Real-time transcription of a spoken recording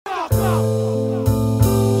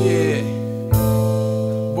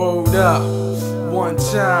up, one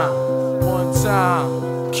time,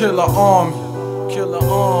 Killarmy,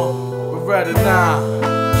 Beretta 9,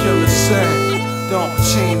 Killer Sin, Don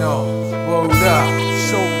Chino, word up,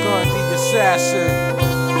 Shogun the Assassin,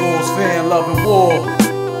 Bulls fan loving war,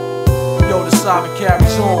 yo the saga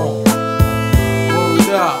carries on, word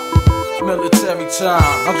up. Military time.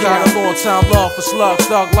 I got a long time love for slugs,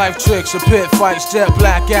 thug life tricks, and pit fights, jet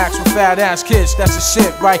black acts with fat ass kids. That's the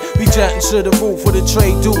shit, right? Be jetting to the roof for the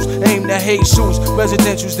trade dudes, aim to hate shoes,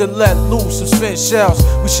 residentials that let loose some spent shells.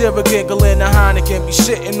 We share a giggle in the Heineken, be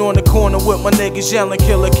sitting on the corner with my niggas yelling,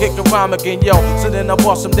 killer, kick a rhyme again, yo. So then I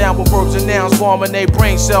bust them down with verbs and nouns, bombing they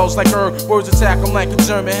brain cells like herb. Words attack them like a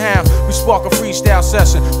German hound. We spark a freestyle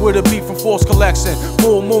session with a beat from Force Collection.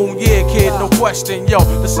 Full moon, yeah, kid, no question, yo.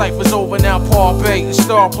 The cipher's over now, Paul Bay and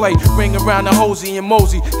Star Play. Ring around the Hosey and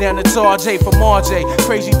Mosey, down to Tar J from RJ.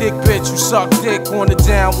 Crazy dick bitch who suck dick on the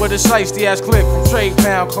down with a shiesty ass click from Trade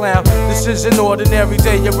Pound Clown. This is an ordinary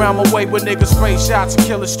day around my way with niggas spray shots and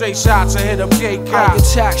killer straight shots and hit up gay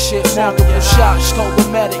cops. I attack shit, multiple shots,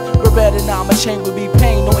 no medic. Beretta 9, my chain would be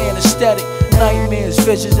pain, no anesthetic. Nightmares,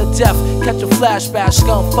 visions of death, catch a flashback,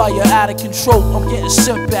 scum fire out of control. I'm getting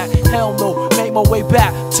sent back, hell no. Make my way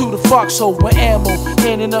back to the foxhole with ammo.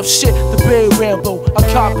 Ain't enough shit to bury Rambo.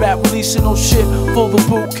 I combat, releasing no shit for the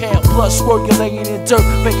boot camp. Blood swirling in dirt,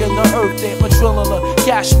 making the earth damp. Adrenaline,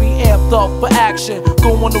 cash me amped up for action.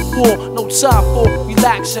 Going to war, no time for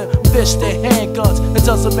relaxing. Fist and handguns, it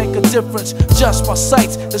doesn't make a difference. Just my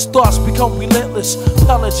sights, his thoughts become relentless.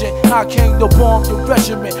 Intelligent, I came to bomb your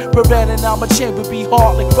regiment. Beretta 9, my chamber be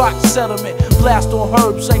hard like rock settlement. Blast on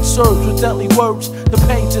herbs, ain't served with deadly words. The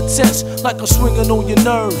pain's intense, like I'm swinging on your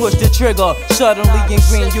nerves. Push the trigger, suddenly in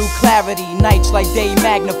green you clarity. Nights like day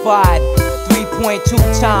magnified.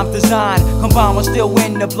 3.2 times design. Combined with still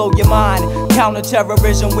win to blow your mind.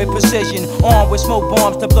 Counter-terrorism with precision. Armed with smoke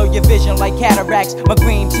bombs to blow your vision like cataracts. My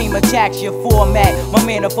green team attacks your format. My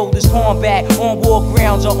manifold is combat. On war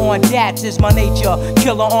grounds or on dats is my nature.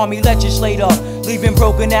 Killarmy legislator. Leaving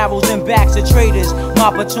broken arrows and backs of traitors. My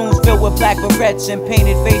platoons filled with black barrettes and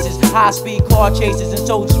painted faces. High-speed car chases and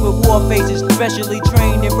soldiers with war faces. Specially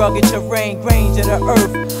trained in rugged terrain, grains of the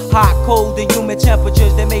earth. Hot, cold, and humid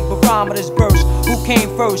temperatures that make barometers burst. Who came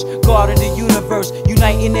first? God of the universe.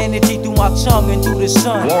 Uniting energy through my tongue and through the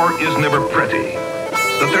sun. War is never pretty.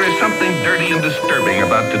 But there is something dirty and disturbing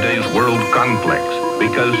about today's world conflicts.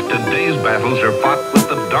 Because today's battles are fought with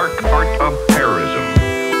the dark art of terrorism.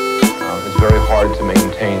 It's very hard to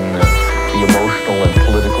maintain the emotional and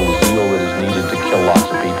political zeal that is needed to kill lots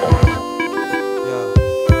of people.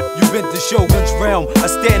 You've been to Shogun's realm. I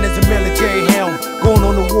stand as a military helm. Going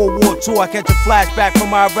on the World War II, I catch a flashback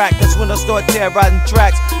from Iraq. That's when I start terrorizing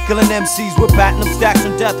tracks. Killing MCs with platinum stacks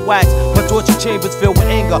on death wax. My torture chambers filled with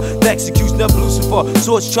anger. The execution of Lucifer.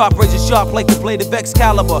 Swords sharp, razor sharp like the blade of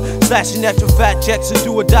Excalibur. Slashing extra fat checks to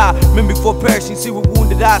do or die. Men before perishing, see with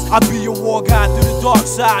wounded eyes. I be your war guide through the dark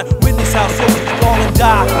side. Witness how soldiers fall and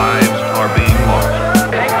die. Lives are being lost.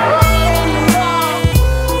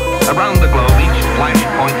 Around the globe, each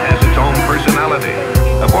flashpoint has its own personality.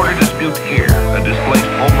 A border dispute here, a displaced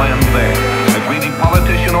homeland there, a greedy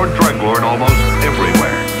politician or drug lord almost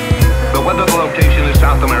everywhere. But whether the location is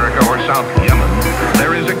South America or South Yemen,